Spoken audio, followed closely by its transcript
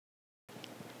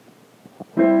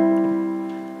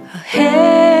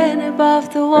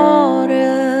above the water,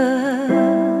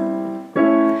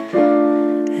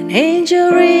 an angel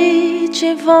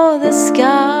reaching for the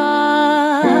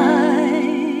sky.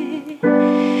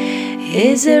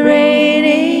 Is it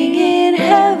raining in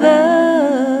heaven?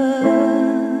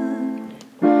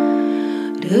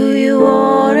 Do you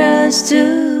want us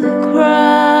to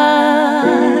cry?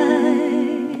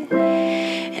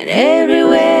 And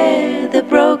everywhere the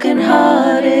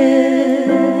broken-hearted,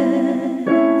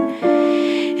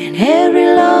 in every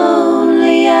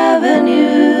lonely avenue,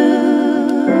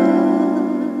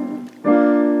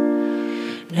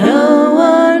 no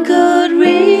one could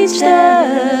reach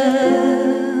them,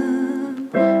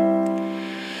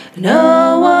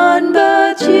 no one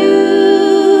but you.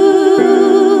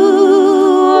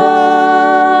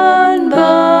 One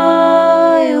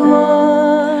by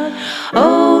one,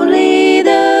 only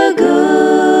the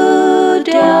good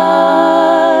die.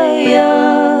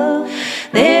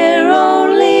 They're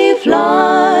only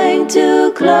flying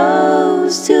too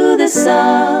close to the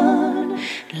sun.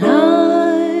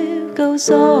 Life goes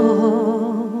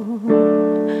on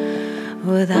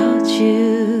without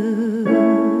you.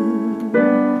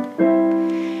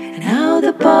 Now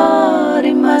the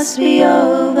party must be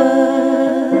over.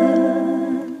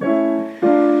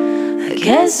 I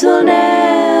guess we'll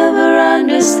never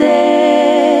understand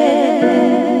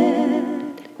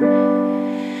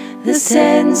the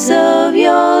sense of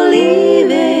your leaving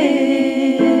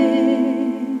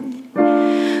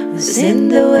was in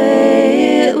the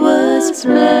way it was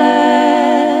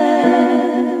planned.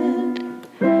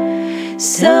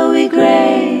 So we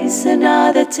grace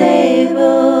another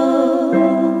table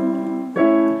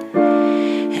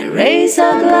and raise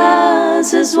our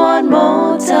glasses one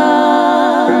more time.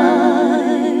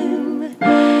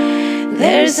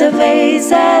 There's a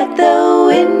face at the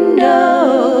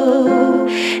window,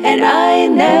 and I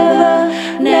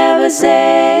never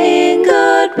saying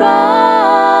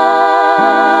goodbye.